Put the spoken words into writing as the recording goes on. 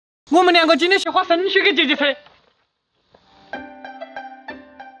我们两个今天去花生去给姐姐吃。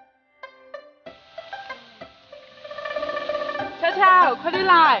巧巧，快点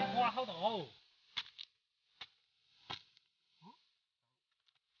来！哇，好大哦！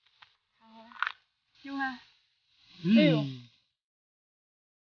有啊。哎呦。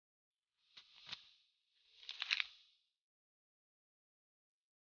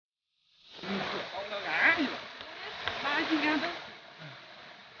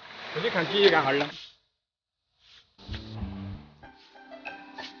我去看姐姐干哈儿了。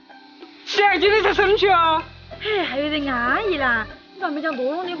姐儿，今天才生去啊？嘿，还有点安逸啦，你咋没讲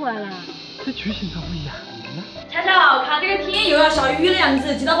多弄点回来啦？这剧情咋不一样呢？巧巧，看这个天又要下雨的样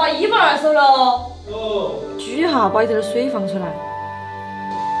子，记得把衣服二收了哦。哦。注意哈，把一点水放出来。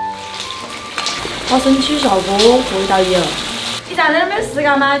花生起效果，味道有。你站在那儿没事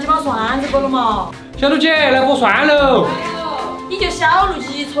干嘛？就把蒜子剥了嘛。小兔姐，来剥蒜喽！你就小路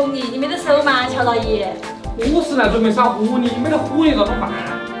鸡从你没得手嘛，乔大爷。我是来准备杀狐狸，没得狐狸咋弄饭？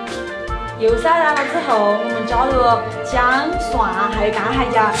油烧燃了之后，我们加入姜、蒜还有干海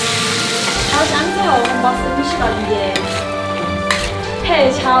椒。炒香之后，我们把生起到盐。嘿，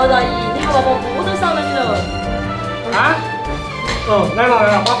乔大爷，你还把布都少了你了。啊？哦，来了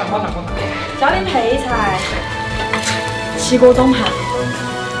来了，马上。加点配菜，7个装盘。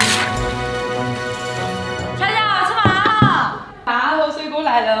乔乔，吃饭了。饭和水果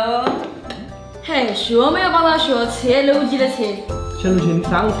来喽。嘿，学没有帮他学吃楼级的吃。小鹿姐，你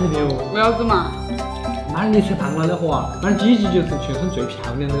少吃点哦。为啥子嘛？妈儿，你吃胖了的话，妈儿姐姐就是全村最漂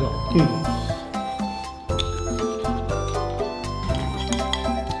亮的了。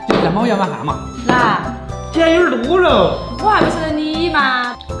再帮我要碗饭嘛。来，姐有点多了。我还不是你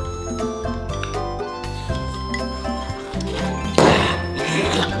嘛。